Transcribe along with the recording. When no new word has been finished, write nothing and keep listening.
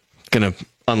going to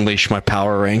unleash my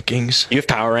power rankings. You have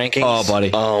power rankings? Oh, buddy.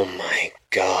 Oh, my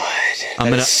God.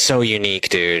 That is so unique,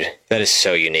 dude. That is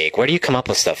so unique. Where do you come up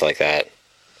with stuff like that?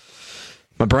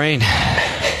 My brain.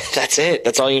 That's it?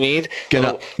 That's all you need?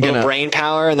 Little brain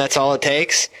power, and that's all it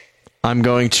takes? I'm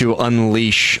going to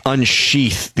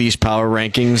unsheath these power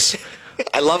rankings.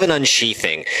 I love an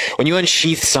unsheathing. When you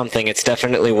unsheath something, it's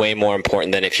definitely way more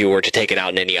important than if you were to take it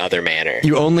out in any other manner.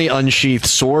 You only unsheath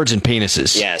swords and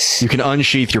penises. Yes. You can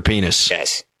unsheath your penis.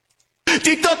 Yes. You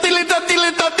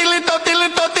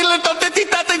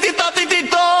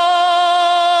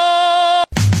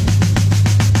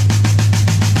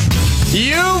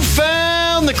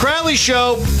found the Crowley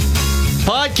Show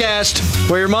podcast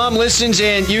where your mom listens,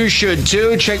 and you should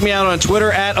too. Check me out on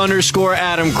Twitter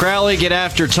 @_Adam Crowley. Get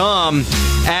after Tom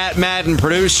 @Madden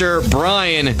Producer.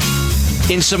 Brian,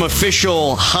 in some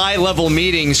official high-level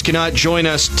meetings, cannot join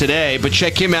us today, but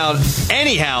check him out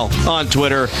anyhow on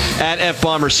Twitter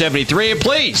 @FBomber73. And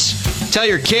please tell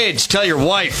your kids, tell your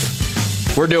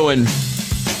wife, we're doing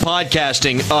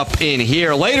podcasting up in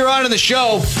here. Later on in the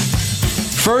show,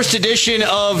 first edition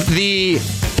of the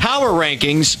Power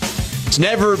Rankings. It's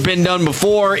never been done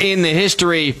before in the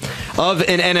history of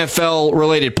an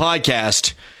NFL-related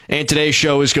podcast. And today's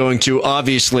show is going to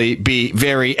obviously be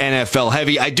very NFL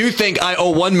heavy. I do think I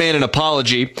owe one man an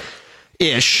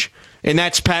apology-ish, and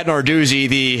that's Pat Narduzzi,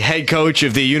 the head coach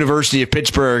of the University of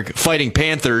Pittsburgh Fighting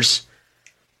Panthers.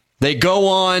 They go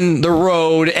on the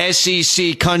road,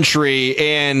 SEC country,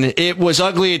 and it was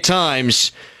ugly at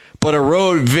times, but a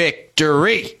road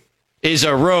victory is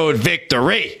a road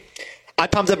victory. I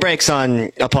pumped the brakes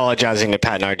on apologizing to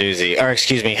Pat Narduzzi, or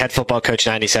excuse me, head football coach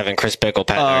 97, Chris Bickle,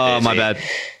 Pat Narduzzi. Oh, my bad.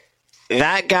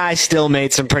 That guy still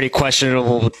made some pretty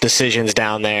questionable decisions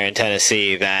down there in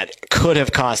Tennessee that could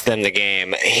have cost them the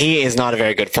game. He is not a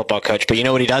very good football coach, but you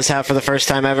know what he does have for the first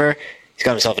time ever? He's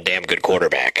got himself a damn good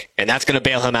quarterback, and that's going to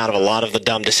bail him out of a lot of the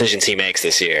dumb decisions he makes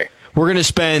this year. We're going to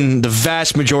spend the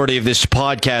vast majority of this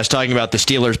podcast talking about the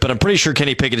Steelers, but I'm pretty sure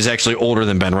Kenny Pickett is actually older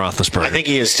than Ben Roethlisberger. I think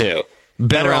he is too.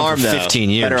 Better arm, for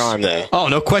 15 years. Better arm, though. Oh,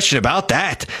 no question about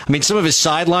that. I mean, some of his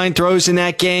sideline throws in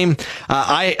that game,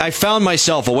 I found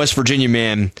myself, a West Virginia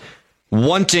man,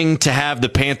 wanting to have the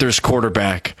Panthers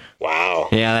quarterback. Wow.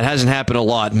 Yeah, that hasn't happened a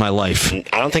lot in my life.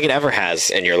 I don't think it ever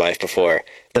has in your life before.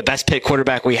 The best pick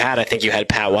quarterback we had, I think you had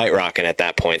Pat White rocking at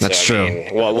that point. That's true. I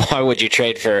mean, well, why would you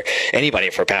trade for anybody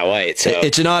for Pat White? So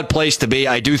it's an odd place to be.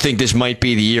 I do think this might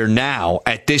be the year now,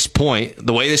 at this point,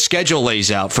 the way the schedule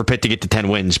lays out for Pitt to get to 10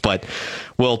 wins. But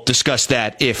we'll discuss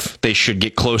that if they should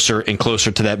get closer and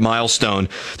closer to that milestone.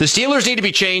 The Steelers need to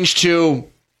be changed to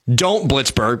don't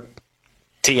Blitzburg.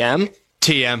 TM?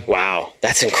 TM. Wow,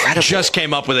 that's incredible. Just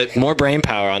came up with it. More brain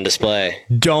power on display.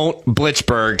 Don't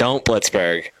Blitzburg. Don't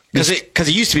Blitzburg. Because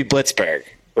it used to be Blitzburg,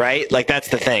 right? Like, that's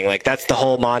the thing. Like, that's the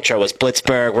whole mantra was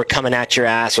Blitzburg, we're coming at your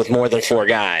ass with more than 4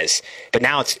 guys. But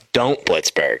now it's don't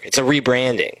Blitzburg. It's a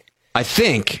rebranding. I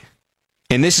think,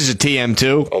 and this is a TM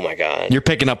too. Oh, my God. You're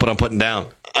picking up what I'm putting down.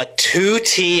 A 2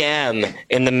 TM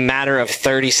in the matter of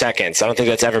 30 seconds. I don't think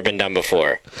that's ever been done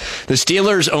before. The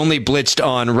Steelers only blitzed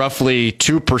on roughly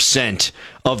 2%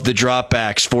 of the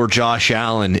dropbacks for Josh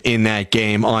Allen in that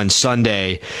game on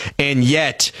Sunday, and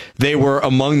yet they were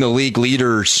among the league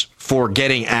leaders for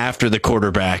getting after the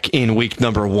quarterback in week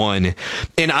number 1.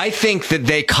 And I think that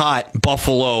they caught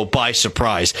Buffalo by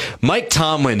surprise. Mike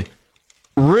Tomlin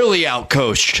really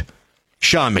outcoached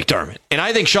Sean McDermott. And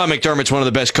I think Sean McDermott's one of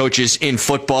the best coaches in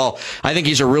football. I think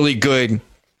he's a really good,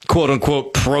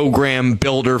 quote-unquote, program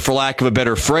builder, for lack of a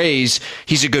better phrase.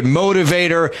 He's a good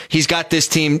motivator. He's got this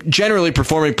team generally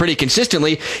performing pretty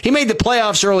consistently. He made the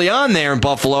playoffs early on there in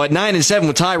Buffalo at 9-7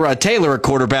 with Tyrod Taylor at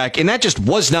quarterback, and that just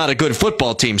was not a good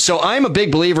football team. So I'm a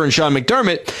big believer in Sean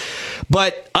McDermott,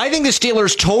 but I think the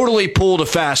Steelers totally pulled a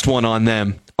fast one on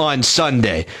them on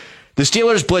Sunday. The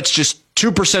Steelers blitzed just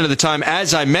 2% of the time.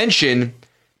 As I mentioned,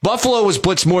 Buffalo was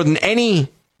blitzed more than any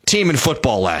team in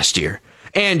football last year.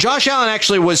 And Josh Allen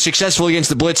actually was successful against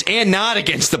the blitz and not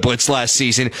against the blitz last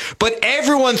season. But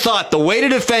everyone thought the way to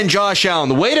defend Josh Allen,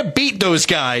 the way to beat those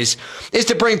guys, is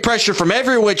to bring pressure from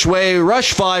every which way,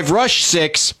 rush 5, rush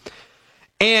 6.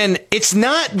 And it's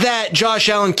not that Josh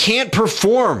Allen can't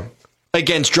perform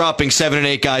against dropping 7 and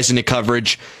 8 guys into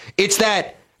coverage. It's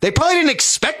that they probably didn't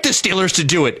expect the Steelers to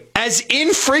do it as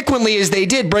infrequently as they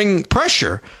did bring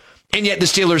pressure. And yet the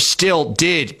Steelers still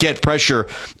did get pressure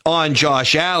on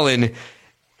Josh Allen.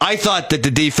 I thought that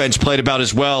the defense played about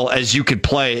as well as you could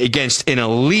play against an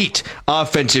elite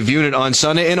offensive unit on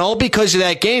Sunday, and all because of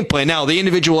that game plan. Now, the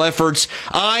individual efforts,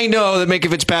 I know that Minkah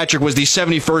Fitzpatrick was the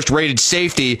 71st rated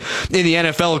safety in the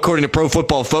NFL, according to Pro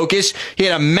Football Focus. He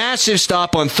had a massive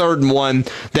stop on 3rd and 1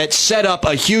 that set up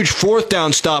a huge 4th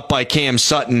down stop by Cam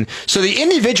Sutton. So the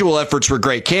individual efforts were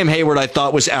great. Cam Hayward, I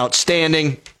thought, was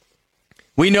outstanding.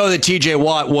 We know that TJ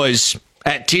Watt was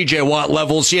at TJ Watt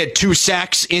levels. He had 2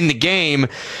 sacks in the game,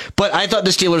 but I thought the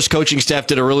Steelers coaching staff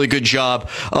did a really good job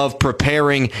of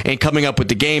preparing and coming up with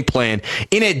the game plan.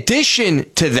 In addition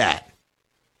to that,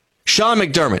 Sean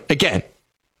McDermott, again,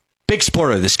 big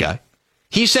supporter of this guy.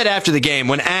 He said after the game,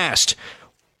 when asked,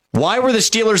 why were the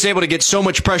Steelers able to get so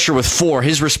much pressure with 4?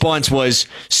 His response was,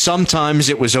 sometimes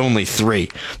it was only 3.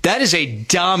 That is a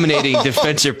dominating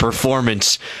defensive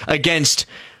performance against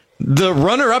the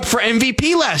runner-up for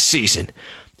MVP last season.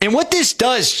 And what this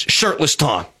does, Shirtless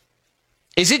Tom,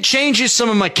 is it changes some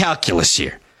of my calculus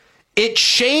here. It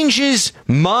changes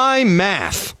my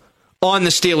math on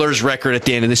the Steelers' record at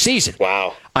the end of the season.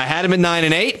 Wow. I had them at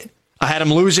 9-8. I had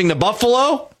them losing to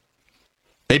Buffalo.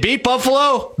 They beat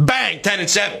Buffalo. Bang,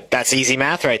 10-7. That's easy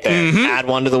math right there. Add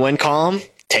 1 to the win column,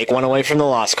 take 1 away from the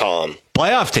loss column.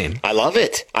 Playoff team. I love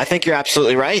it. I think you're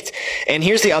absolutely right. And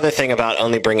here's the other thing about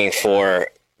only bringing 4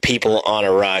 people on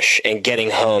a rush and getting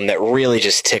home that really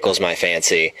just tickles my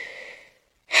fancy.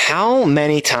 How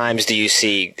many times do you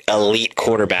see elite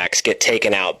quarterbacks get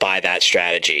taken out by that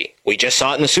strategy? We just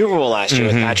saw it in the Super Bowl last year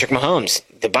with Patrick Mahomes.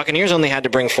 The Buccaneers only had to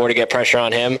bring 4 to get pressure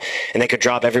on him, and they could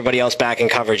drop everybody else back in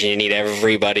coverage, and you need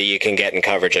everybody you can get in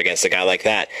coverage against a guy like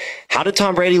that. How did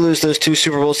Tom Brady lose those 2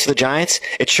 Super Bowls to the Giants?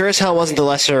 It sure as hell wasn't the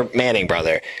lesser Manning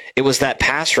brother. It was that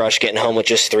pass rush getting home with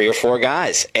just 3 or 4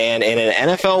 guys. And in an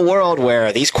NFL world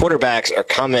where these quarterbacks are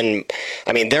coming,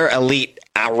 I mean, they're elite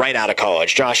right out of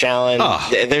college. Josh Allen,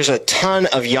 there's a ton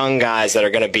of young guys that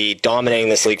are going to be dominating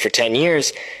this league for 10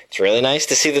 years. It's really nice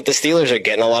to see that the Steelers are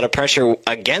getting a lot of pressure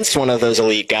against one of those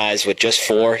elite guys with just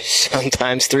 4,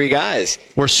 sometimes 3 guys.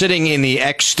 We're sitting in the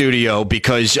X studio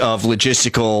because of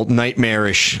logistical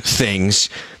nightmarish things,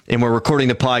 and we're recording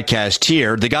the podcast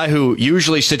here. The guy who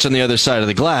usually sits on the other side of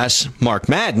the glass, Mark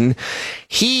Madden,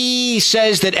 he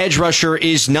says that edge rusher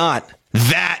is not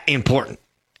that important.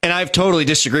 And I've totally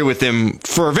disagreed with him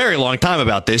for a very long time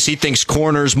about this. He thinks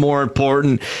corner's more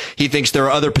important. He thinks there are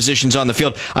other positions on the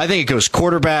field. I think it goes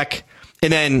quarterback,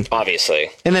 and then obviously,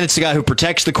 and then it's the guy who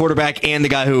protects the quarterback and the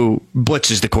guy who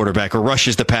blitzes the quarterback or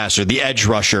rushes the passer, the edge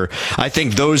rusher. I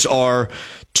think those are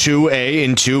 2A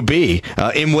and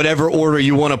 2B in whatever order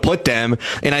you want to put them.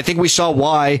 And I think we saw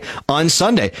why on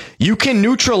Sunday. You can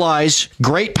neutralize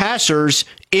great passers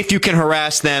if you can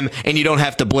harass them and you don't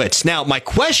have to blitz. Now, my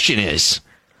question is,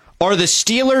 are the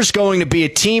Steelers going to be a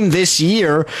team this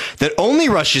year that only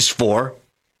rushes 4,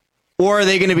 or are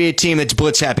they going to be a team that's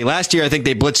blitz happy? Last year, I think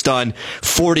they blitzed on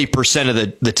 40%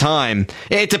 of the time.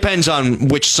 It depends on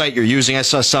which site you're using. I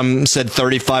saw some said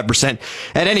 35%.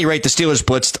 At any rate, the Steelers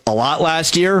blitzed a lot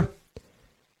last year.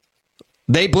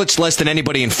 They blitzed less than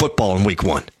anybody in football in week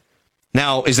 1.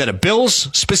 Now, is that a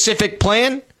Bills-specific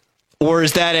plan? Or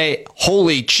is that a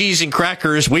holy cheese and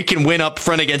crackers, we can win up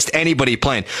front against anybody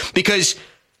plan? Because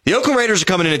the Oakland Raiders are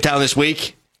coming into town this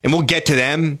week, and we'll get to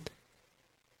them.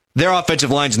 Their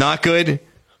offensive line's not good.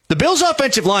 The Bills'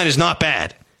 offensive line is not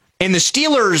bad. And the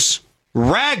Steelers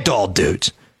ragdoll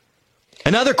dudes.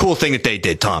 Another cool thing that they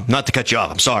did, Tom, not to cut you off,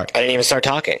 I'm sorry. I didn't even start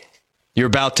talking. You're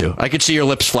about to. I could see your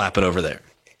lips flapping over there.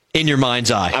 In your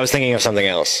mind's eye. I was thinking of something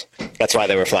else. That's why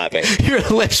they were flapping. Your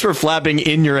lips were flapping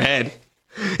in your head.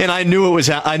 And I knew it was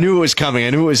coming. I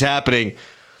knew it was happening.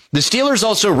 The Steelers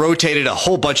also rotated a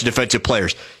whole bunch of defensive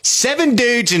players. 7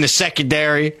 dudes in the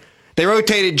secondary. They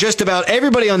rotated just about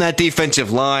everybody on that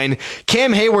defensive line.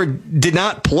 Cam Hayward did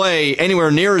not play anywhere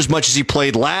near as much as he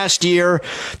played last year.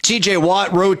 TJ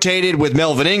Watt rotated with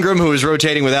Melvin Ingram, who was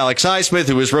rotating with Alex Highsmith,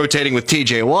 who was rotating with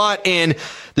TJ Watt. And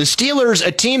the Steelers,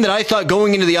 a team that I thought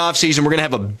going into the offseason we're going to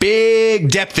have a big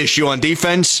depth issue on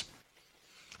defense.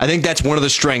 I think that's one of the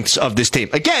strengths of this team.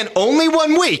 Again, only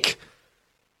 1 week.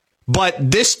 But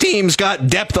this team's got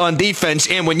depth on defense,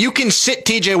 and when you can sit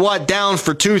TJ Watt down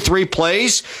for 2-3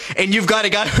 plays, and you've got a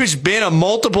guy who's been a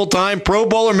multiple-time Pro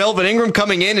Bowler, Melvin Ingram,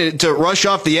 coming in to rush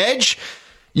off the edge,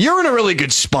 you're in a really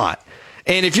good spot.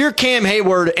 And if you're Cam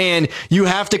Hayward and you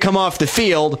have to come off the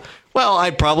field, well,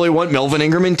 I'd probably want Melvin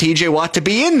Ingram and TJ Watt to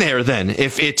be in there then,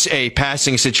 if it's a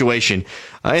passing situation.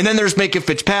 And then there's Minkah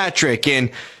Fitzpatrick, and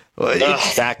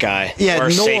Ugh, that guy. Yeah,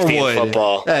 Worst safety in Norwood.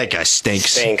 football. That guy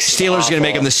stinks. Stinks. Steelers going to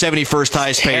make Awful. him the 71st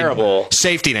highest Terrible. paid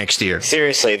safety next year.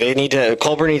 Seriously,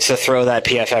 Colbert needs to throw that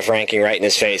PFF ranking right in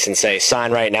his face and say,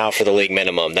 sign right now for the league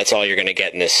minimum. That's all you're going to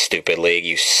get in this stupid league,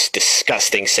 you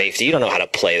disgusting safety. You don't know how to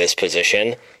play this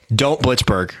position. Don't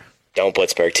Blitzberg. Don't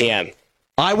Blitzberg. TM.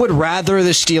 I would rather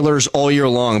the Steelers all year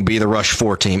long be the rush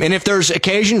 4 team. And if there's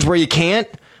occasions where you can't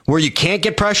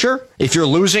get pressure, if you're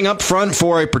losing up front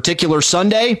for a particular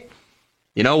Sunday,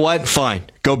 you know what? Fine.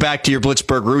 Go back to your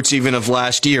Blitzberg roots even of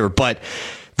last year. But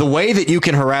the way that you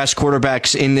can harass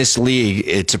quarterbacks in this league,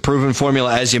 it's a proven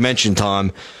formula, as you mentioned,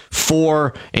 Tom.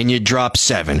 4 and you drop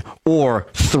 7, or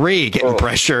 3 getting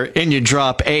pressure and you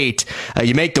drop 8.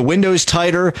 You make the windows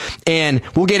tighter, and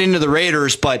we'll get into the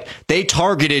Raiders, but they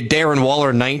targeted Darren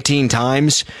Waller 19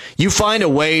 times. You find a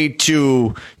way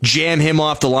to jam him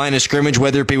off the line of scrimmage,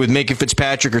 whether it be with Minka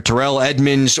Fitzpatrick or Terrell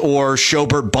Edmonds, or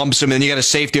Schobert bumps him and you got a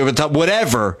safety over the top,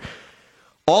 whatever.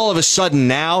 All of a sudden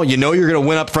now, you know you're going to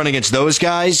win up front against those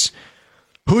guys.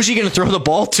 Who's he going to throw the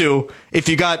ball to if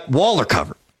you got Waller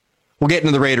covered? We'll get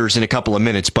into the Raiders in a couple of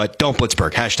minutes, but don't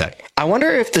Blitzberg. Hashtag. I wonder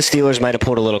if the Steelers might have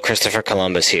pulled a little Christopher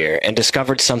Columbus here and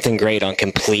discovered something great on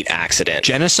complete accident.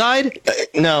 Genocide?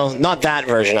 No, not that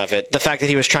version of it. The fact that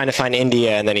he was trying to find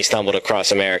India and then he stumbled across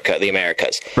the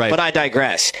Americas. Right. But I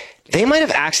digress. They might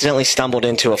have accidentally stumbled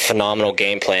into a phenomenal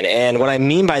game plan. And what I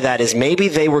mean by that is maybe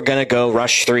they were going to go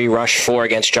rush 3, rush 4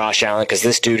 against Josh Allen because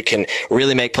this dude can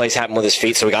really make plays happen with his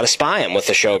feet. So we got to spy him with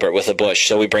the Schobert, with the Bush.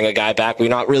 So we bring a guy back. We're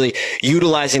not really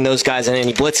utilizing those guys in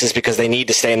any blitzes because they need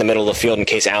to stay in the middle of the field in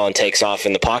case Allen takes off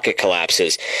and the pocket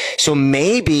collapses. So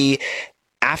maybe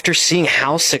after seeing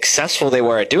how successful they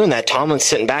were at doing that, Tomlin's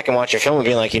sitting back and watching film and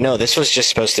being like, this was just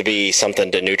supposed to be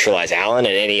something to neutralize Allen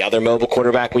and any other mobile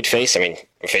quarterback we'd face. I mean,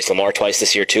 we faced Lamar twice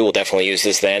this year, too. We'll definitely use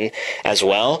this then as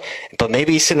well. But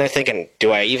maybe he's sitting there thinking,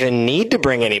 do I even need to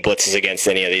bring any blitzes against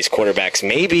any of these quarterbacks?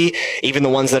 Maybe even the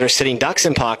ones that are sitting ducks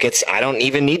in pockets, I don't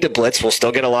even need to blitz. We'll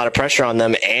still get a lot of pressure on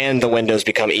them, and the windows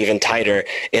become even tighter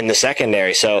in the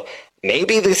secondary. So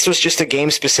maybe this was just a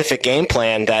game-specific game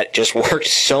plan that just worked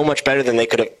so much better than they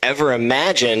could have ever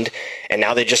imagined, and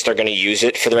now they just are going to use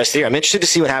it for the rest of the year. I'm interested to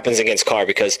see what happens against Carr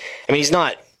because, he's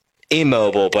not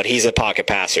immobile, but he's a pocket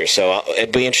passer, so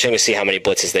it'd be interesting to see how many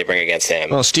blitzes they bring against him.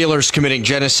 Well, Steelers committing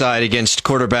genocide against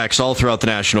quarterbacks all throughout the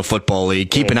National Football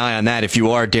League. Keep an eye on that if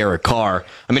you are Derek Carr.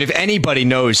 If anybody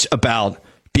knows about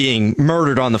being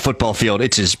murdered on the football field,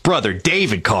 it's his brother,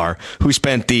 David Carr, who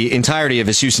spent the entirety of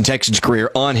his Houston Texans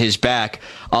career on his back,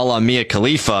 a la Mia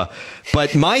Khalifa.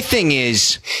 But my thing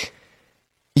is,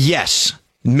 yes,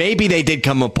 maybe they did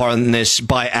come upon this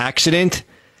by accident,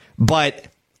 but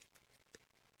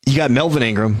you got Melvin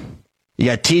Ingram, you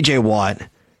got TJ Watt,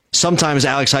 sometimes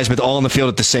Alex Highsmith all on the field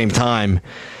at the same time.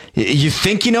 You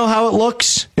think you know how it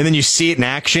looks, and then you see it in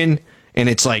action, and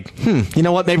it's like, you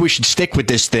know what? Maybe we should stick with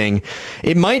this thing.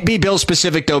 It might be Bill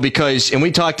specific, though, because, and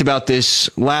we talked about this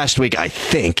last week, I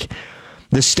think,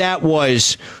 the stat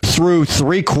was through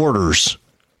 3 quarters,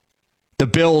 the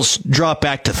Bills drop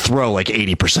back to throw like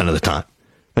 80% of the time.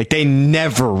 Like, they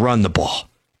never run the ball.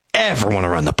 Ever want to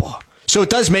run the ball. So it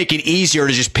does make it easier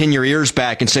to just pin your ears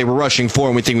back and say we're rushing 4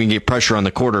 and we think we can get pressure on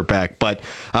the quarterback. But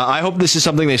I hope this is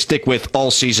something they stick with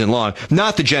all season long.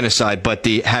 Not the genocide, but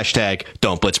the hashtag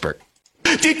don't Blitzberg.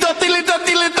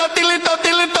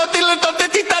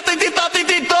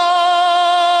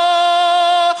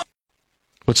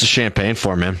 What's the champagne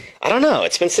for, man? I don't know.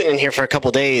 It's been sitting in here for a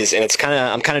couple days, and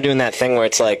I'm kind of doing that thing where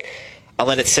it's like, I'll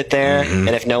let it sit there, and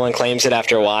if no one claims it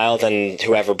after a while, then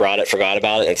whoever brought it forgot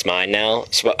about it, and it's mine now.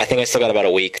 So I think I still got about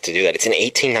a week to do that. It's in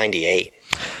 1898.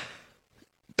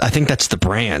 I think that's the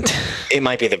brand. It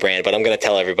might be the brand, but I'm going to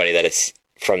tell everybody that it's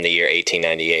from the year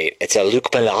 1898. It's a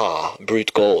Luc Bellard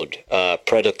Brut Gold,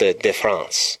 product de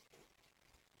France.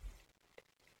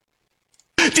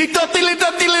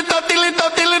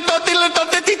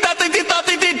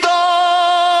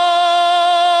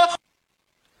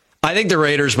 I think the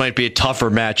Raiders might be a tougher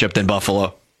matchup than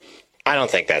Buffalo. I don't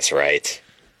think that's right.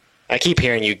 I keep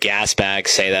hearing you gas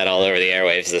bags say that all over the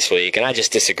airwaves this week, and I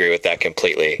just disagree with that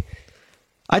completely.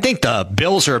 I think the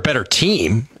Bills are a better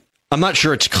team. I'm not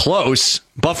sure it's close.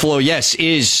 Buffalo, yes,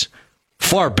 is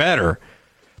far better.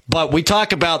 But we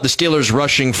talk about the Steelers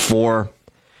rushing 4.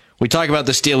 We talk about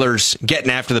the Steelers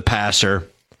getting after the passer.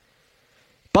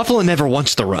 Buffalo never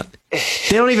wants to run.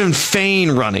 They don't even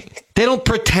feign running. They don't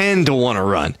pretend to want to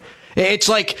run. It's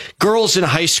like girls in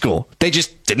high school. They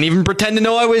just didn't even pretend to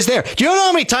know I was there. Do you know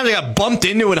how many times I got bumped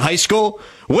into in high school?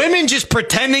 Women just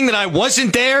pretending that I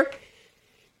wasn't there?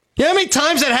 You know how many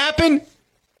times that happened?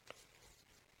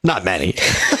 Not many.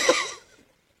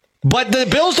 But the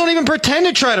Bills don't even pretend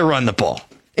to try to run the ball.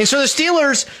 And so the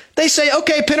Steelers, they say,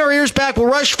 okay, pin our ears back. We'll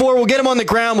rush forward. We'll get them on the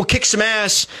ground. We'll kick some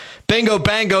ass. Bingo,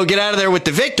 bango, get out of there with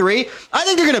the victory. I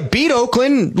think they're going to beat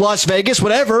Oakland, Las Vegas,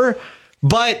 whatever.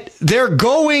 But they're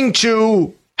going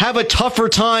to have a tougher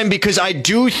time because I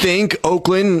do think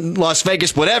Oakland, Las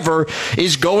Vegas, whatever,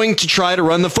 is going to try to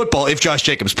run the football if Josh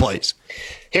Jacobs plays.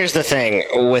 Here's the thing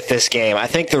with this game. I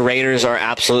think the Raiders are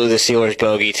absolutely the Steelers'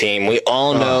 bogey team. We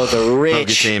all know the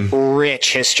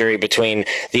rich history between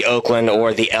the Oakland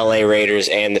or the LA Raiders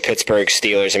and the Pittsburgh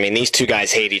Steelers. I mean, these two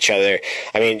guys hate each other.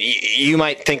 I mean, you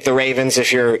might think the Ravens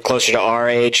if you're closer to our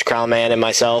age, Kralman and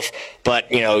myself, but,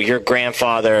 you know, your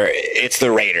grandfather, it's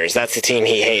the Raiders. That's the team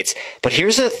he hates. But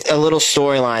here's a little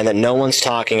storyline that no one's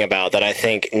talking about that I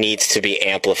think needs to be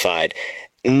amplified.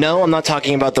 No, I'm not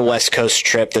talking about the West Coast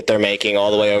trip that they're making all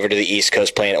the way over to the East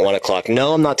Coast playing at 1 o'clock.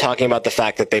 No, I'm not talking about the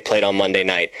fact that they played on Monday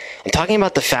night. I'm talking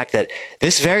about the fact that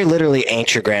this very literally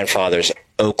ain't your grandfather's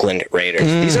Oakland Raiders.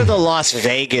 These are the Las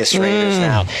Vegas Raiders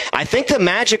now. I think the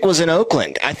magic was in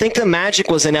Oakland. I think the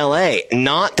magic was in L.A.,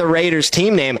 not the Raiders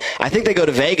team name. I think they go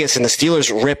to Vegas and the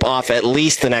Steelers rip off at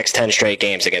least the next 10 straight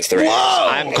games against the Raiders. Whoa.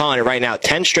 I'm calling it right now.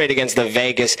 10 straight against the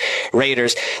Vegas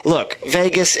Raiders. Look,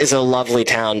 Vegas is a lovely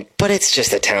town, but it's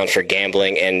just a town for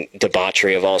gambling and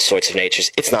debauchery of all sorts of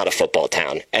natures. It's not a football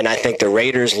town. And I think the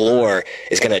Raiders lore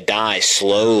is going to die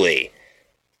slowly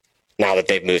now that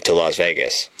they've moved to Las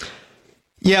Vegas.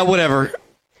 Yeah, whatever.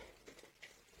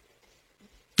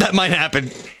 That might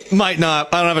happen. Might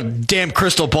not. I don't have a damn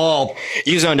crystal ball.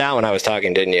 You zoned out when I was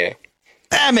talking, didn't you?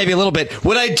 Maybe a little bit.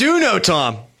 What I do know,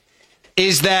 Tom,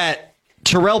 is that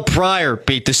Terrell Pryor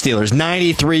beat the Steelers.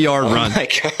 93-yard run. Oh, my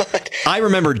God. I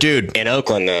remember, dude. In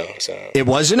Oakland, though. So. It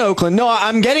was in Oakland. No,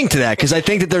 I'm getting to that because I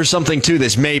think that there's something to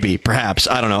this. Maybe, perhaps.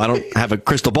 I don't know. I don't have a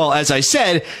crystal ball. As I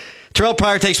said, Terrell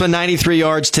Pryor takes 93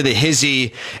 yards to the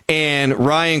hizzy, and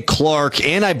Ryan Clark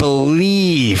and I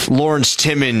believe Lawrence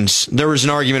Timmons, there was an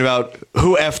argument about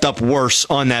who effed up worse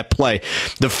on that play.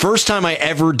 The first time I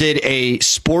ever did a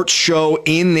sports show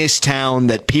in this town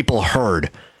that people heard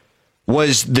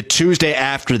was the Tuesday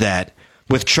after that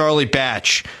with Charlie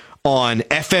Batch on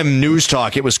FM News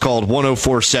Talk. It was called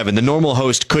 104.7. The normal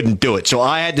host couldn't do it, so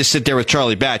I had to sit there with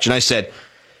Charlie Batch, and I said,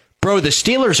 bro, the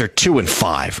Steelers are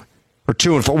 2-5. Or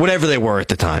 2-4, whatever they were at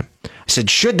the time. I said,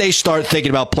 should they start thinking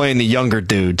about playing the younger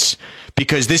dudes?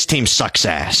 Because this team sucks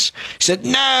ass. He said,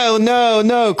 no,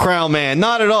 Kralman,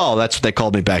 not at all. That's what they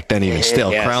called me back then, even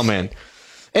still, yes. Kralman.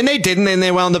 And they didn't, and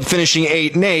they wound up finishing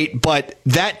 8-8, but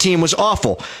that team was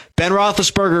awful. Ben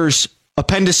Roethlisberger's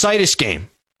appendicitis game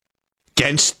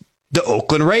against the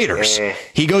Oakland Raiders.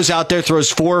 He goes out there,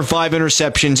 throws 4 or 5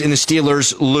 interceptions, and the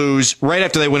Steelers lose right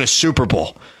after they win a Super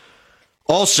Bowl.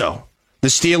 Also, the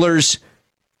Steelers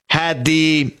had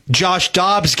the Josh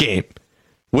Dobbs game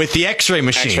with the X-ray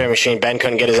machine. Ben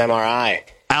couldn't get his MRI.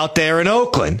 Out there in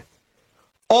Oakland.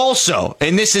 Also,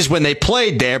 and this is when they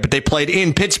played there, but they played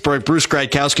in Pittsburgh. Bruce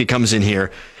Gradkowski comes in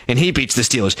here, and he beats the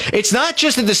Steelers. It's not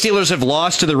just that the Steelers have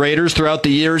lost to the Raiders throughout the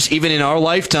years, even in our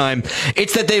lifetime.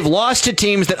 It's that they've lost to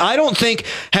teams that I don't think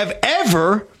have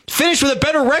ever finished with a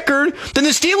better record than the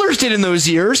Steelers did in those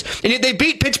years, and yet they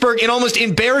beat Pittsburgh in almost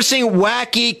embarrassing,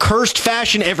 wacky, cursed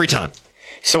fashion every time.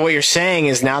 So what you're saying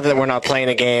is now that we're not playing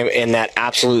a game in that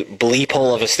absolute bleep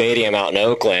hole of a stadium out in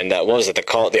Oakland, what was it,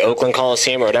 the Oakland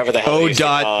Coliseum or whatever the hell they used to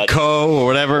call it. O.co or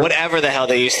whatever. Whatever the hell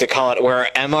they used to call it, where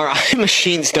MRI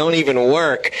machines don't even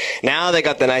work. Now they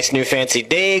got the nice new fancy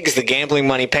digs, the gambling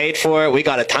money paid for it. We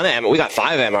got 5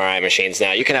 MRI machines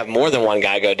now. You can have more than one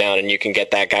guy go down and you can get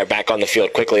that guy back on the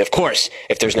field quickly, of course,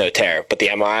 if there's no tear. But the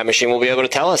MRI machine will be able to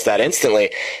tell us that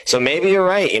instantly. So maybe you're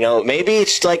right. Maybe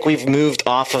it's like we've moved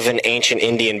off of an ancient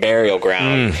Indian burial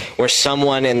ground where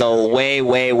someone in the way,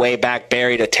 way, way back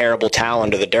buried a terrible towel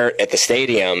under the dirt at the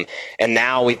stadium, and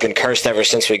now we've been cursed ever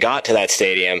since we got to that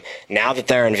stadium. Now that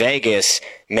they're in Vegas,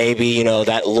 maybe,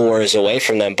 that lure is away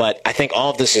from them. But I think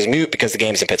all of this is moot because the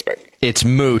game's in Pittsburgh. It's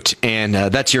moot, and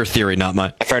that's your theory, not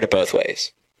mine. I've heard it both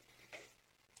ways.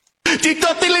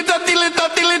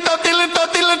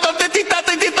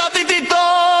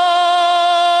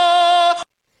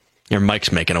 Your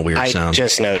mic's making a weird sound. I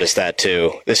just noticed that,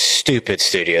 too. This stupid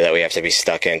studio that we have to be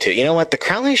stuck into. You know what? The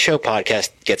Crowley Show podcast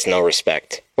gets no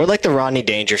respect. We're like the Rodney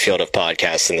Dangerfield of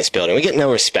podcasts in this building. We get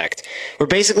no respect. We're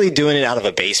basically doing it out of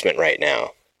a basement right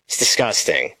now. It's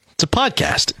disgusting. It's a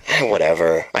podcast.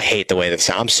 Whatever. I hate the way that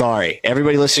sounds. I'm sorry.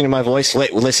 Everybody listening to my voice,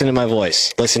 listen to my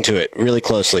voice. Listen to it really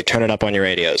closely. Turn it up on your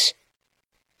radios.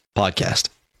 Podcast.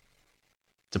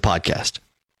 It's a podcast.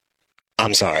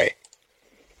 I'm sorry.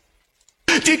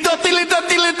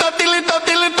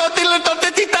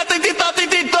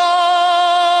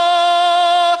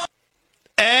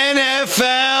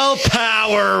 NFL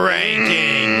Power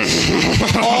Rankings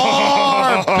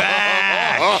are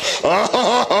back.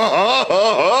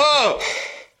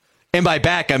 And by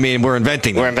back, I mean we're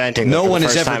inventing them. We're inventing them. No for the one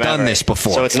has first ever time done ever. this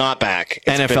before. So it's not back.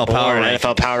 It's NFL been Power born. Rankings.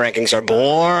 NFL Power Rankings are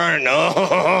born.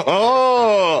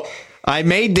 Oh. I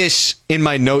made this in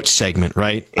my notes segment,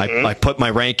 right? I put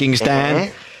my rankings down,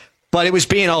 but it was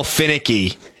being all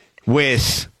finicky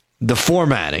with the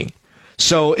formatting.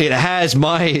 So it has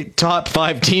my top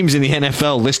 5 teams in the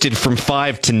NFL listed from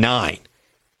 5 to 9.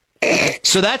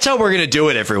 So that's how we're going to do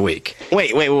it every week.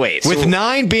 Wait. With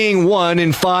 9 being 1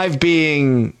 and 5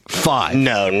 being 5.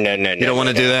 No. You don't want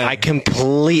to do that? I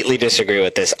completely disagree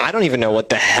with this. I don't even know what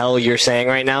the hell you're saying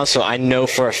right now, so I know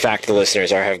for a fact the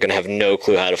listeners are going to have no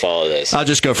clue how to follow this. I'll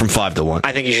just go from 5 to 1.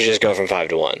 I think you should just go from 5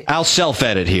 to 1. I'll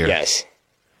self-edit here. Yes.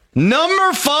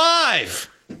 Number 5,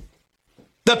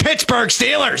 the Pittsburgh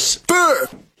Steelers.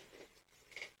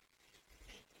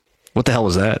 What the hell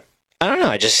was that? I don't know.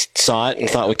 I just saw it and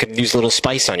thought we could use a little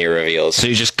spice on your reveals. So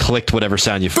you just clicked whatever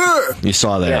sound you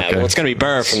saw there. Yeah, Okay. well, it's going to be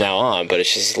Burr from now on, but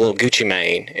it's just a little Gucci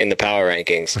Mane in the power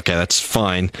rankings. Okay, that's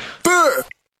fine.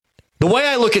 The way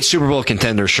I look at Super Bowl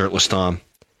contenders, Shirtless Tom,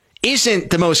 isn't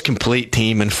the most complete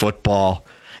team in football.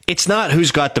 It's not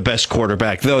who's got the best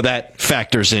quarterback, though that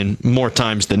factors in more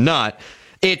times than not.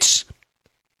 It's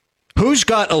who's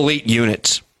got elite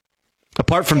units.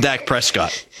 Apart from Dak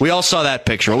Prescott. We all saw that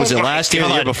picture. What was it, last year,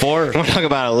 the year before? We're talking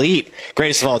about elite.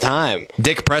 Greatest of all time.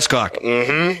 Dick Prescott.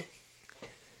 Mm-hmm.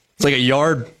 It's like a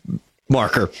yard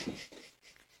marker.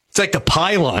 It's like the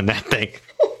pylon, that thing.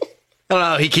 I don't know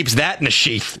how he keeps that in a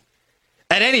sheath.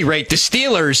 At any rate, the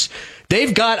Steelers,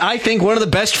 they've got, I think, one of the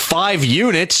best 5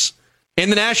 units in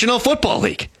the National Football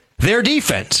League. Their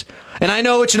defense. And I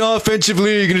know it's an offensive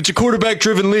league and it's a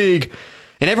quarterback-driven league.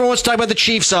 And everyone wants to talk about the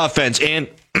Chiefs' offense and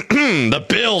the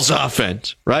Bills'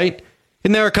 offense, right?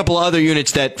 And there are a couple of other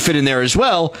units that fit in there as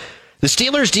well. The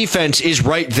Steelers' defense is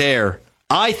right there,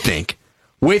 I think,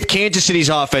 with Kansas City's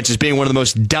offense as being one of the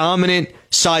most dominant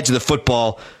sides of the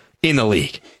football in the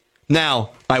league. Now,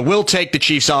 I will take the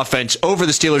Chiefs' offense over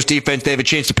the Steelers' defense. They have a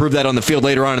chance to prove that on the field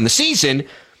later on in the season.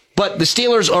 But the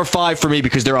Steelers are 5 for me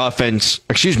because their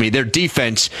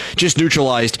defense just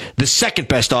neutralized the second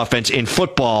best offense in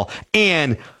football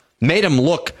and made them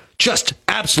look just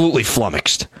absolutely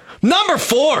flummoxed. Number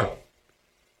 4,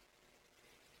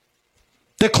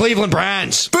 the Cleveland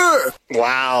Browns.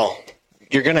 Wow.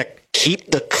 You're going to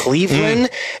keep the Cleveland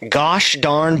gosh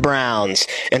darn Browns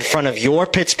in front of your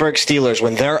Pittsburgh Steelers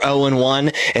when they're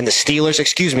 0-1 and the Steelers,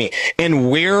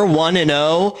 and we're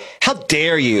 1-0? How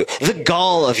dare you? The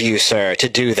gall of you, sir, to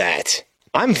do that.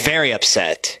 I'm very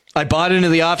upset. I bought into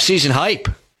the offseason hype.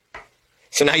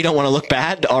 So now you don't want to look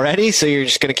bad already? So you're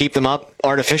just going to keep them up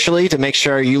artificially to make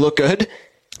sure you look good?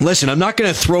 Listen, I'm not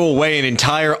going to throw away an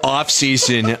entire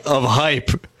offseason of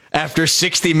hype after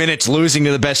 60 minutes losing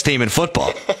to the best team in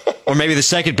football. Or maybe the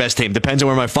second best team. Depends on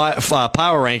where my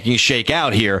power rankings shake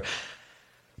out here.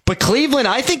 But Cleveland,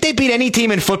 I think they beat any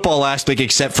team in football last week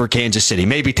except for Kansas City.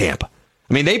 Maybe Tampa.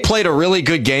 I mean, they played a really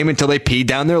good game until they peed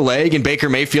down their leg, and Baker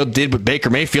Mayfield did what Baker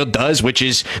Mayfield does, which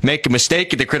is make a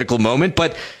mistake at the critical moment.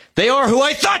 But they are who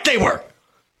I thought they were.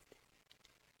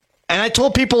 And I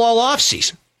told people all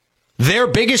offseason, their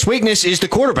biggest weakness is the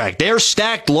quarterback. They're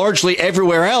stacked largely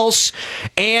everywhere else,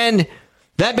 and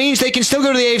that means they can still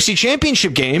go to the AFC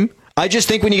Championship game. I just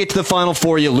think when you get to the Final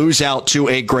Four, you lose out to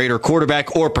a greater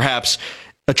quarterback or perhaps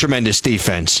a tremendous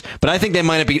defense. But I think they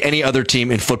might have beat any other team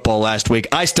in football last week.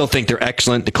 I still think they're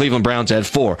excellent. The Cleveland Browns had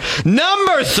 4.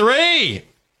 Number 3,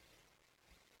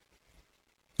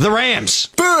 the Rams.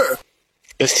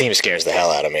 This team scares the hell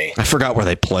out of me. I forgot where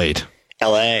they played.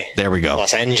 L.A. There we go.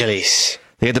 Los Angeles.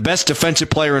 They had the best defensive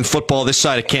player in football this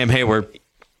side of Cam Hayward.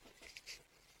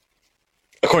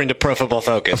 According to Pro Football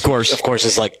Focus. Of course. Of course,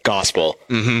 it's like gospel.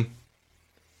 Mm-hmm.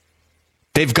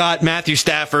 They've got Matthew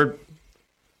Stafford,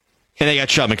 and they got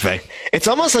Sean McVay. It's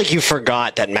almost like you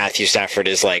forgot that Matthew Stafford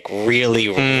is like really,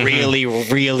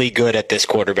 really good at this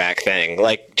quarterback thing.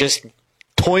 Like just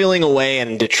toiling away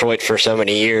in Detroit for so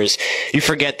many years. You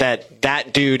forget that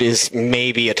that dude is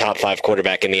maybe a top 5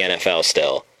 quarterback in the NFL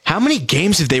still. How many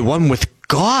games have they won with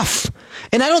Goff?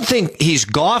 And I don't think he's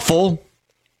Goffle.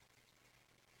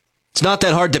 It's not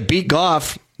that hard to beat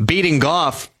Goff, beating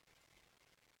Goff.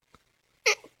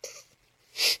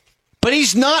 But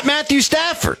he's not Matthew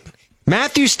Stafford.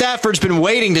 Matthew Stafford's been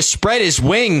waiting to spread his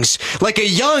wings like a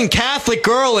young Catholic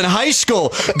girl in high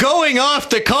school going off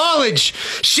to college.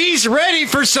 She's ready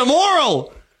for some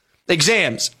oral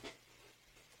exams.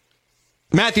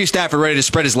 Matthew Stafford ready to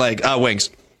spread his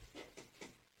wings.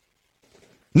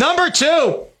 Number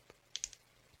 2,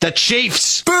 the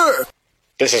Chiefs.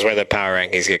 This is where the power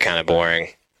rankings get kind of boring.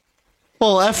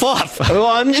 Well, F off.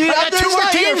 Well, got two more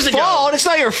teams to go. It's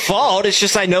not your fault. It's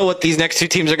just I know what these next two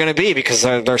teams are going to be because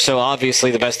they're so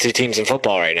obviously the best two teams in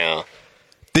football right now.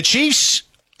 The Chiefs,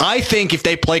 I think if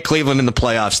they play Cleveland in the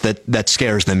playoffs, that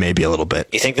scares them maybe a little bit.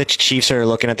 You think the Chiefs are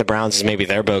looking at the Browns as maybe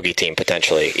their bogey team,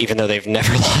 potentially, even though they've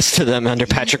never lost to them under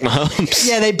Patrick Mahomes?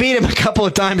 Yeah, they beat him a couple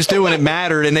of times, too, when it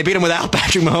mattered, and they beat him without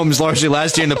Patrick Mahomes largely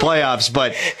last year in the playoffs,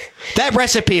 but that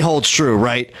recipe holds true,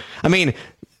 right? I mean,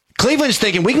 Cleveland's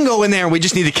thinking, we can go in there and we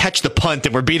just need to catch the punt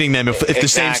and we're beating them if the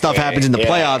same stuff happens in the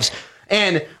playoffs.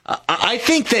 And I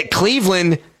think that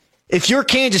Cleveland, if you're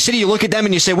Kansas City, you look at them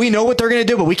and you say, we know what they're going to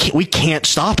do, but we can't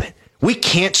stop it. We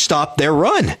can't stop their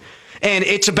run. And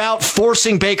it's about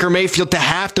forcing Baker Mayfield to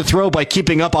have to throw by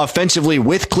keeping up offensively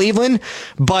with Cleveland.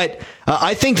 But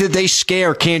I think that they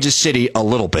scare Kansas City a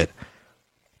little bit.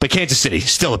 But Kansas City,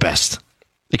 still the best.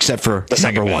 Except for the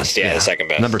second number best. one. Yeah, the second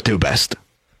best. Number two best.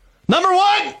 Number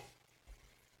one!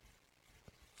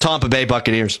 Tampa Bay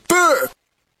Buccaneers.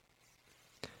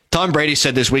 Tom Brady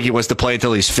said this week he wants to play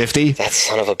until he's 50. That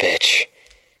son of a bitch.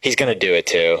 He's going to do it,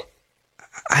 too.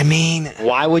 I mean,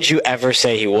 why would you ever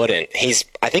say he wouldn't?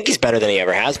 I think he's better than he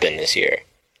ever has been this year.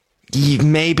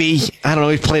 Maybe. I don't know.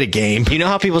 He's played a game. You know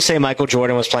how people say Michael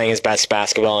Jordan was playing his best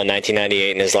basketball in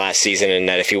 1998 in his last season, and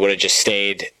that if he would have just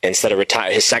stayed instead of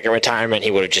his second retirement, he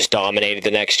would have just dominated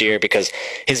the next year because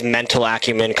his mental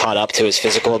acumen caught up to his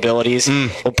physical abilities?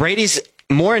 Well, Brady's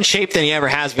more in shape than he ever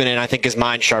has been, and I think his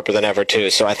mind's sharper than ever, too.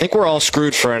 So I think we're all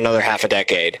screwed for another half a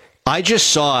decade. I just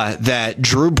saw that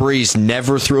Drew Brees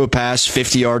never threw a pass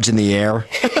 50 yards in the air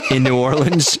in New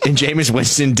Orleans, and Jameis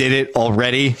Winston did it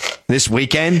already this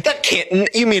weekend. That can't.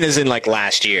 You mean as in like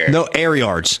last year? No, air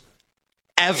yards.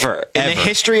 Ever. In the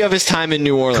history of his time in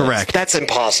New Orleans. Correct. That's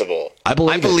impossible. I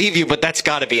believe you, but that's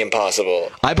got to be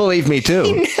impossible. I believe me, too.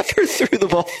 He never threw the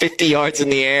ball 50 yards in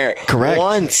the air. Correct.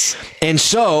 Once. And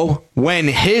so, when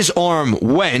his arm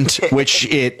went, which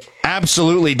it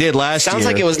absolutely did last year. Sounds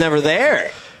like it was never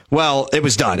there. Well, it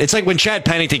was done. It's like when Chad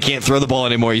Pennington can't throw the ball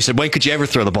anymore. You said, when could you ever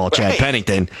throw the ball, Chad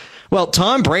Pennington? Well,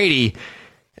 Tom Brady,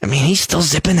 I mean, he's still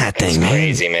zipping that thing, man.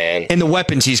 Crazy, man. And the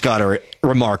weapons he's got are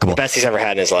remarkable. The best he's ever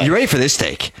had in his life. You ready for this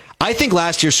take? I think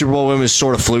last year's Super Bowl win was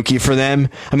sort of fluky for them.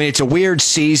 I mean, it's a weird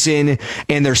season,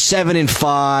 and they're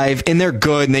 7-5, and they're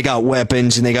good, and they got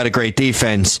weapons, and they got a great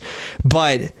defense.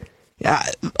 But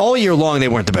all year long, they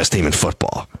weren't the best team in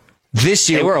football. This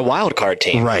year, they were a wild card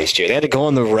team last year. They had to go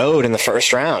on the road in the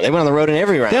first round. They went on the road in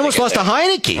every round. They almost lost to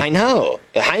Heineke. I know.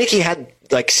 Heineke had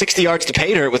like 60 yards to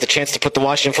pay dirt with a chance to put the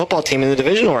Washington football team in the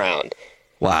divisional round.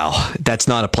 Wow, that's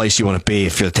not a place you want to be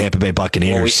if you're the Tampa Bay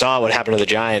Buccaneers. Well, we saw what happened to the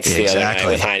Giants the other night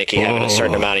with Heineke having a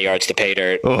certain amount of yards to pay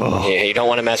dirt. You don't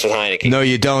want to mess with Heineke. No,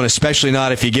 you don't, especially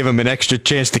not if you give him an extra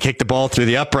chance to kick the ball through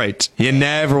the uprights. You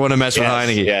never want to mess with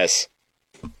Heineke. Yes.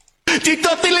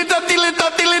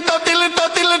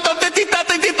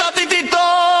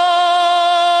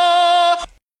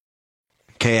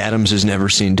 Kay Adams has never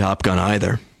seen Top Gun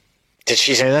either. Did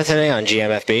she say that today on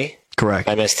GMFB? Correct.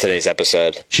 I missed today's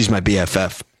episode. She's my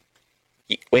BFF.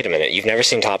 Wait a minute. You've never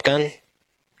seen Top Gun?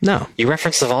 No. You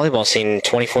referenced the volleyball scene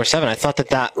 24/7. I thought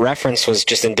that reference was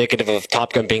just indicative of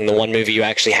Top Gun being the one movie you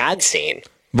actually had seen.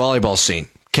 Volleyball scene.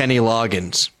 Kenny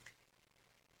Loggins.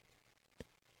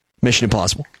 Mission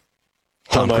Impossible.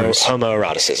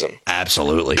 Homoeroticism.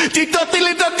 Absolutely.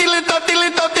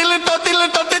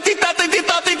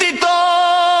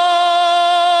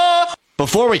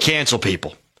 Before we cancel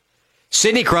people,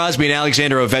 Sidney Crosby and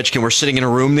Alexander Ovechkin were sitting in a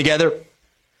room together.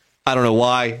 I don't know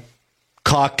why.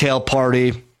 Cocktail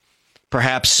party.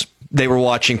 Perhaps they were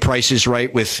watching Price is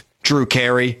Right with Drew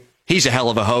Carey. He's a hell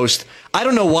of a host. I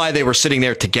don't know why they were sitting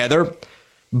there together,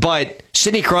 but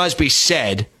Sidney Crosby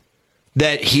said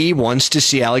that he wants to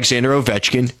see Alexander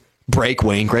Ovechkin break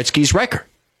Wayne Gretzky's record.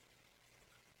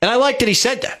 And I like that he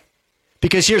said that,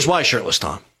 because here's why, Shirtless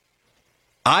Tom.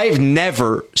 I've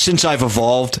never, since I've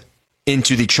evolved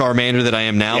into the Charmander that I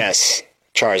am now. Yes,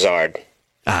 Charizard.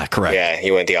 Correct. Yeah,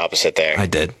 you went the opposite there. I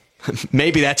did.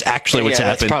 Maybe that's actually what's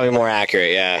happened. That's probably more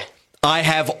accurate, yeah. I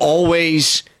have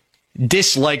always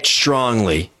disliked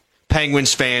strongly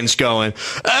Penguins fans going,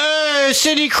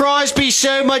 Sidney Crosby's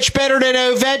so much better than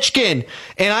Ovechkin.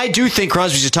 And I do think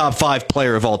Crosby's a top 5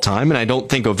 player of all time, and I don't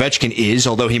think Ovechkin is,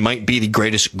 although he might be the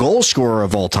greatest goal scorer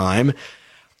of all time.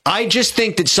 I just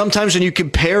think that sometimes when you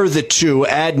compare the two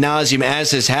ad nauseum, as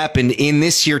has happened in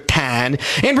this year tan,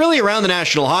 and really around the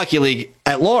National Hockey League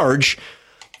at large,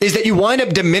 is that you wind up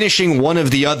diminishing one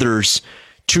of the others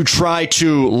to try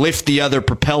to lift the other,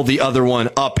 propel the other one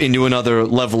up into another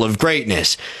level of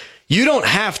greatness. You don't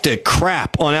have to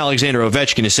crap on Alexander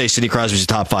Ovechkin to say Sidney Crosby's a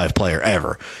top 5 player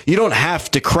ever. You don't have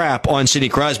to crap on Sidney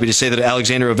Crosby to say that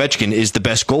Alexander Ovechkin is the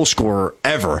best goal scorer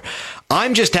ever.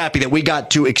 I'm just happy that we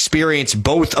got to experience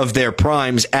both of their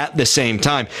primes at the same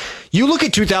time. You look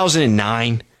at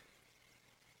 2009,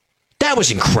 that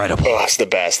was incredible. Oh, it's the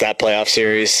best. That playoff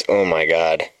series, oh my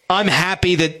God. I'm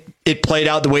happy that it played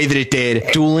out the way that it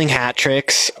did. Dueling hat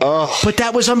tricks. Oh, But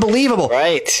that was unbelievable.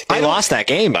 right. They lost that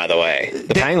game, by the way.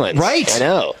 The Penguins. right. I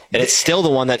know. And it's still the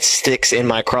one that sticks in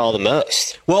my craw the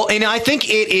most. Well, and I think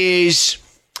it is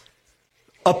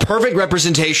a perfect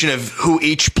representation of who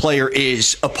each player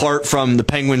is, apart from the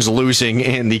Penguins losing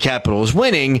and the Capitals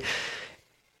winning.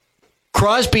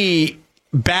 Crosby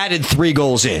batted 3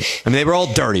 goals in. I mean, they were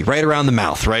all dirty, right around the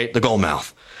mouth, right? The goal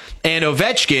mouth. And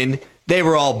Ovechkin, they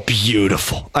were all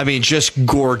beautiful. I mean, just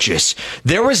gorgeous.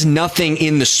 There was nothing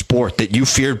in the sport that you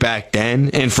feared back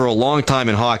then, and for a long time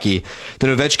in hockey,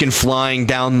 than Ovechkin flying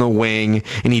down the wing,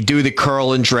 and he'd do the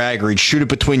curl and drag, or he'd shoot it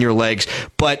between your legs.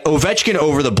 But Ovechkin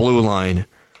over the blue line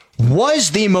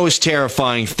was the most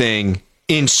terrifying thing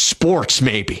in sports,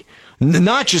 maybe.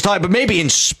 Not just hockey, but maybe in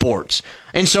sports.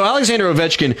 And so Alexander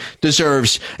Ovechkin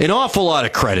deserves an awful lot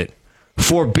of credit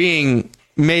for being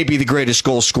maybe the greatest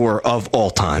goal scorer of all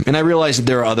time. And I realize that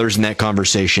there are others in that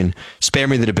conversation. Spare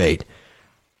me the debate.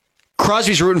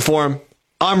 Crosby's rooting for him.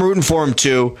 I'm rooting for him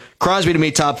too. Crosby to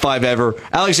me, top 5 ever.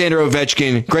 Alexander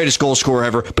Ovechkin, greatest goal scorer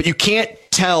ever. But you can't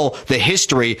tell the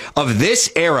history of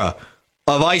this era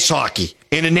of ice hockey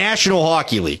in a National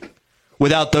Hockey League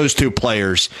without those 2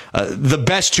 players. The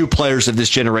best 2 players of this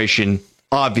generation,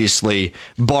 obviously,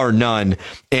 bar none.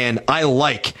 And I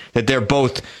like that they're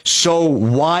both so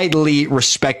widely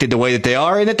respected the way that they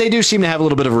are, and that they do seem to have a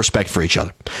little bit of respect for each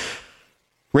other.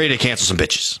 Ready to cancel some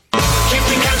bitches.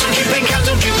 Keeping cancel.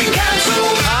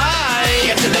 I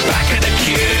get to the back of the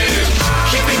queue.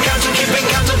 Keeping cancel.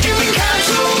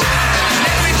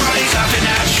 Everybody's laughing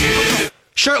at you.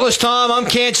 Shirtless Tom, I'm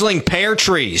canceling pear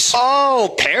trees.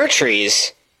 Oh, pear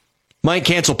trees. Might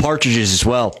cancel partridges as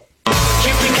well.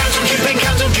 Keeping cancel.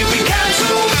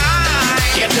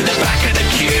 I get to the back of the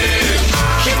queue.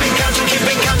 Keeping cancel.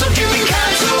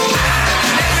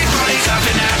 Everybody's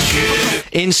laughing at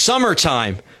you. In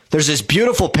summertime, there's this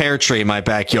beautiful pear tree in my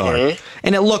backyard,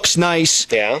 and it looks nice.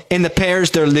 Yeah. And the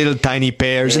pears, they're little tiny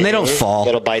pears, and they don't fall.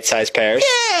 Little bite-sized pears.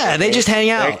 Yeah, they just hang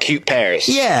They're out. cute pears.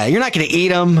 Yeah, you're not going to eat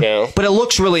them, No. but it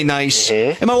looks really nice.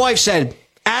 And my wife said,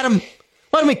 Adam,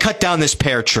 why don't we cut down this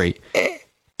pear tree?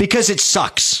 Because it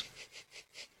sucks.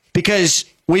 Because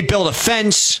we built a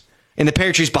fence, and the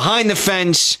pear tree's behind the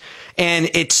fence, and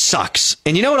it sucks.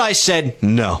 And you know what I said?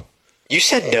 No. You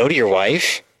said no to your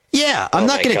wife? Yeah, I'm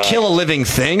not my going to God. kill a living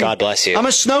thing. God bless you. I'm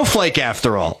a snowflake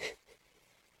after all.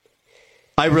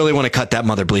 I really want to cut that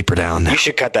mother bleeper down now. You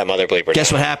should cut that mother bleeper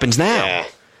Guess down. what happens now? Yeah.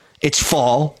 It's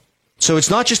fall, so it's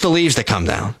not just the leaves that come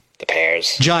down. The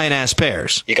pears. Giant ass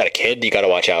pears. You got a kid, you got to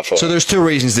watch out for. So there's 2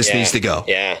 reasons this Yeah. needs to go.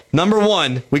 Yeah. Number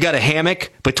 1, we got a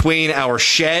hammock between our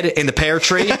shed and the pear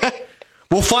tree.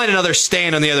 We'll find another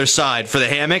stand on the other side for the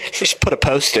hammock. Just put a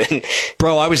post in.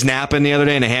 Bro, I was napping the other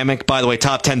day in a hammock. By the way,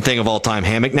 top 10 thing of all time,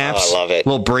 hammock naps. Oh, I love it.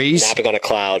 Little breeze. Napping on a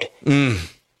cloud.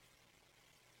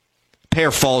 Pear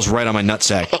falls right on my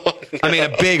nutsack. I mean,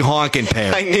 a big honking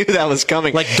pear. I knew that was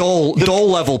coming. Like dole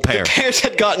level pear. Pears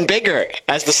had gotten bigger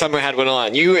as the summer had went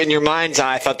on. You, in your mind's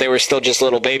eye, thought they were still just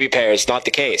little baby pears. Not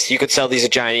the case. You could sell these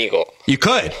at Giant Eagle. You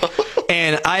could.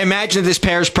 And I imagine that this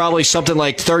pear is probably something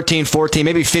like 13, 14,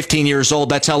 maybe 15 years old.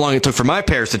 That's how long it took for my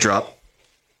pears to drop.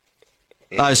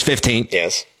 I was 15.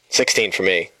 Yes. 16 for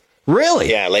me. Really?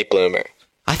 Yeah, late bloomer.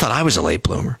 I thought I was a late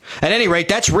bloomer. At any rate,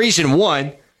 that's reason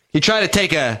 1. You try to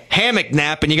take a hammock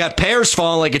nap and you got pears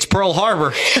falling like it's Pearl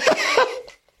Harbor.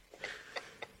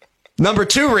 Number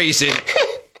 2 reason.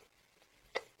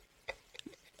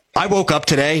 I woke up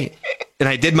today and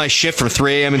I did my shift from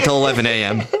 3 a.m. until 11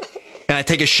 a.m. and I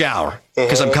take a shower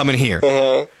because I'm coming here.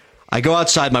 I go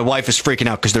outside. My wife is freaking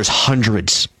out because there's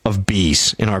hundreds of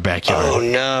bees in our backyard. Oh,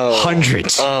 no.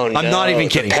 Hundreds. Oh, no. I'm not even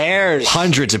kidding. The pears.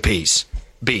 Hundreds of bees.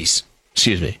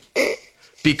 Excuse me.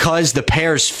 Because the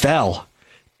pears fell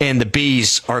and the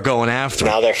bees are going after them.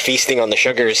 Now they're feasting on the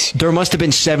sugars. There must have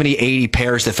been 70, 80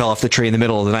 pears that fell off the tree in the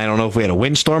middle of the night. I don't know if we had a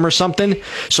windstorm or something.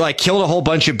 So I killed a whole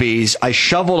bunch of bees. I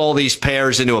shoveled all these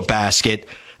pears into a basket.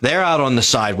 They're out on the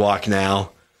sidewalk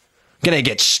now. Going to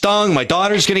get stung. My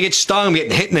daughter's going to get stung. I'm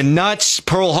getting hit in the nuts.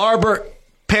 Pearl Harbor.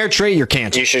 Pear tree, you're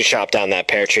canceled. You should chop down that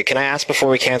pear tree. Can I ask before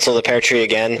we cancel the pear tree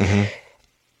again?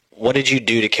 What did you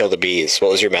do to kill the bees?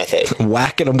 What was your method?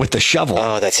 Whacking them with the shovel.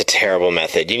 Oh, that's a terrible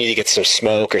method. You need to get some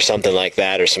smoke or something like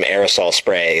that, or some aerosol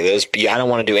spray. I don't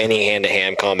want to do any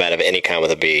hand-to-hand combat of any kind with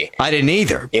a bee. I didn't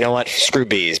either. You know what? Screw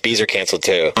bees. Bees are canceled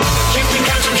too. You've been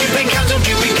cancelled, you've been cancelled,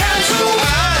 you've been cancelled.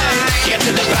 Get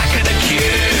to the back of the queue.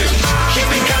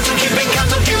 You've been cancelled, you've been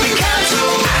cancelled, you've been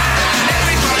cancelled.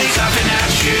 Everybody's laughing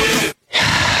at you.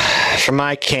 For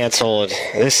my canceled,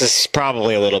 this is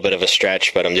probably a little bit of a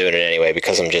stretch, but I'm doing it anyway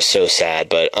because I'm just so sad.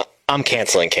 But I'm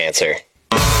canceling cancer.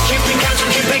 You've been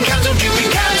cancelled, you've been cancelled, you've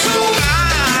been cancelled.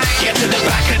 Get to the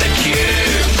back of the queue.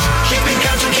 You've been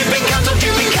cancelled, you've been cancelled,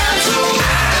 you've been cancelled.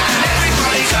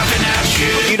 Everybody's laughing at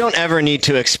you. You don't ever need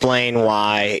to explain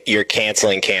why you're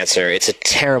canceling cancer. It's a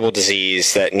terrible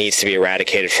disease that needs to be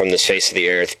eradicated from the face of the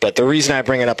earth. But the reason I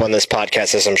bring it up on this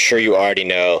podcast is I'm sure you already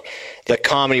know, the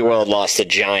comedy world lost a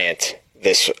giant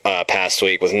this past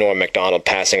week with Norm Macdonald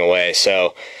passing away.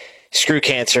 So screw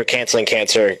cancer, canceling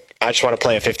cancer. I just want to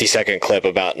play a 50-second clip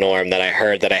about Norm that I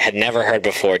heard that I had never heard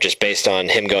before, just based on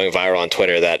him going viral on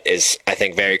Twitter. That is, I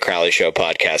think, very Crowley Show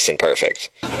podcast and perfect.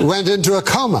 Went into a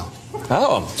coma.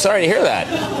 Oh, sorry to hear that.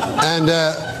 And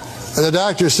the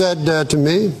doctor said to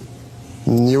me,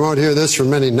 you won't hear this from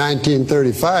any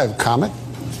 1935 comic.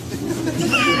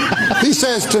 He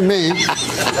says to me,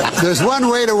 there's one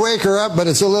way to wake her up, but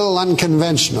it's a little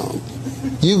unconventional.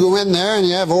 You go in there and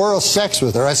you have oral sex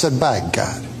with her. I said, by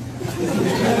God.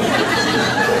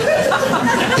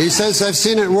 He says, I've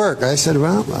seen it work. I said,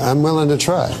 well, I'm willing to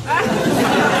try.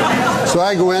 So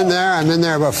I go in there. I'm in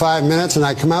there about 5 minutes, and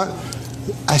I come out.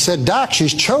 I said, Doc,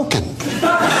 she's choking.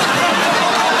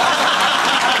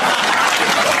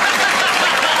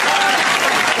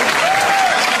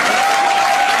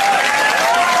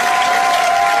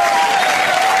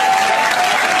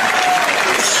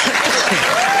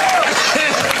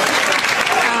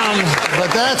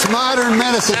 But that's modern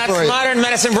medicine for That's you. modern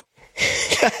medicine.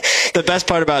 The best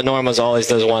part about Norm was always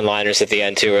those one-liners at the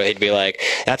end, too, where he'd be like,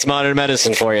 that's modern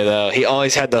medicine for you, though. He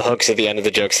always had the hooks at the end of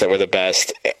the jokes that were the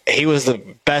best. He was the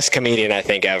best comedian, I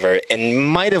think, ever, and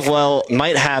might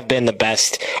have been the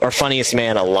best or funniest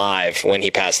man alive when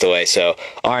he passed away. So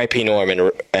R.I.P. Norm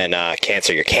and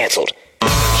cancer, you're canceled.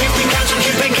 You've been cancelled,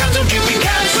 you've been cancelled, you've been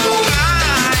cancelled.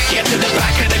 Get to the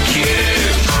back of the queue.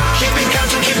 You've been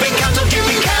cancelled, you've been cancelled, you've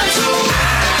been cancelled.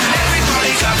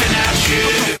 Everybody's laughing at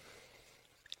you.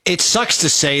 It sucks to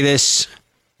say this,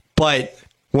 but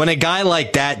when a guy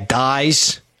like that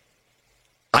dies,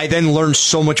 I then learn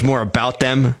so much more about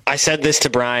them. I said this to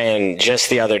Brian just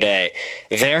the other day.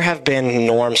 There have been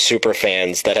Norm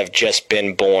superfans that have just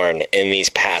been born in these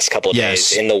past couple of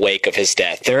Yes. days in the wake of his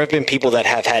death. There have been people that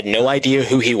have had no idea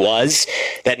who he was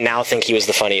that now think he was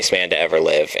the funniest man to ever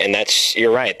live. And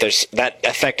you're right. That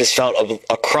effect is felt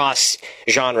across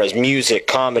genres, music,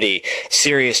 comedy,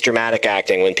 serious dramatic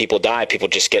acting. When people die, people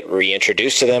just get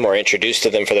reintroduced to them or introduced to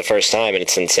them for the first time, and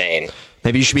it's insane.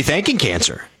 Maybe you should be thanking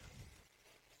cancer.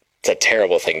 It's a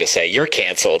terrible thing to say. You're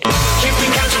canceled. You've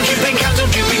been cancelled, you've been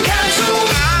cancelled, you've been cancelled.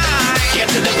 Get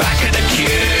to the back of the queue.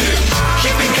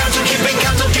 You've been cancelled, you've been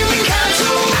cancelled, you've been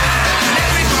cancelled.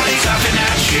 Everybody's laughing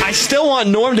at you. I still want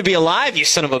Norm to be alive, you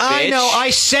son of a bitch. I know. I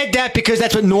said that because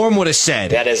that's what Norm would have said.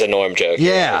 That is a Norm joke.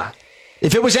 Yeah.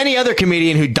 If it was any other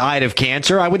comedian who died of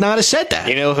cancer, I would not have said that.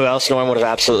 You know who else Norm would have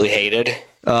absolutely hated?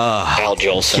 Al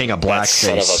Jolson. King of That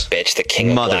son of a blackface. bitch. The king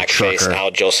of Mother blackface. trucker.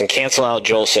 Al Jolson. Cancel Al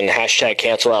Jolson. Hashtag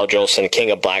cancel Al Jolson. King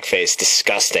of blackface.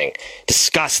 Disgusting.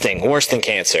 Disgusting. Worse than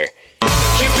cancer.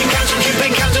 You've been cancelled, you've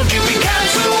been cancelled, you've been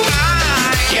cancelled.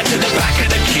 Get to the back of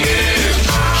the queue.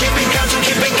 You've been cancelled,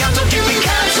 you've been cancelled, you've been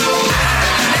cancelled.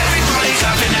 Everybody's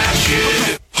laughing at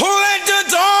you. Who let the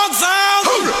dogs out?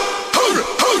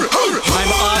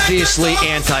 I'm obviously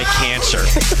anti-cancer.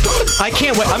 I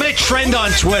can't wait. I'm going to trend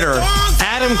on Twitter.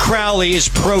 Adam Crowley is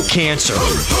pro-cancer.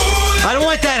 I don't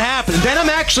want that to happen. Then I'm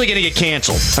actually going to get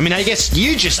canceled. I mean, I guess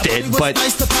you just did, but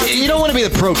you don't want to be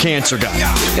the pro-cancer guy.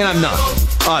 And I'm not.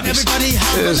 Obviously.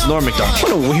 It's Norm Macdonald.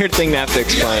 What a weird thing to have to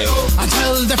explain.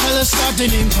 Until the fellas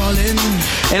started in calling.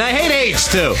 And I hate AIDS,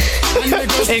 too.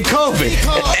 And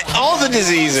COVID. All the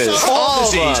diseases. All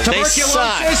of disease. them. They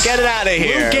suck. Tuberculosis. Get it out of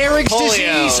here. Lou Gehrig's Polio.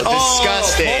 disease. Oh,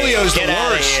 Disgusting. polio's Get the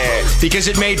out of worst. here. Because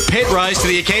it made Pitt rise to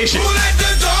the occasion. Who let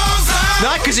the dogs out?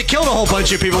 Not because it killed a whole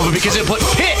bunch of people, but because it put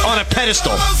Pitt on a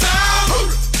pedestal.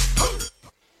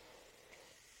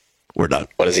 We're done.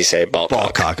 What does he say? Ball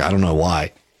cock. Ballcock. I don't know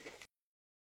why.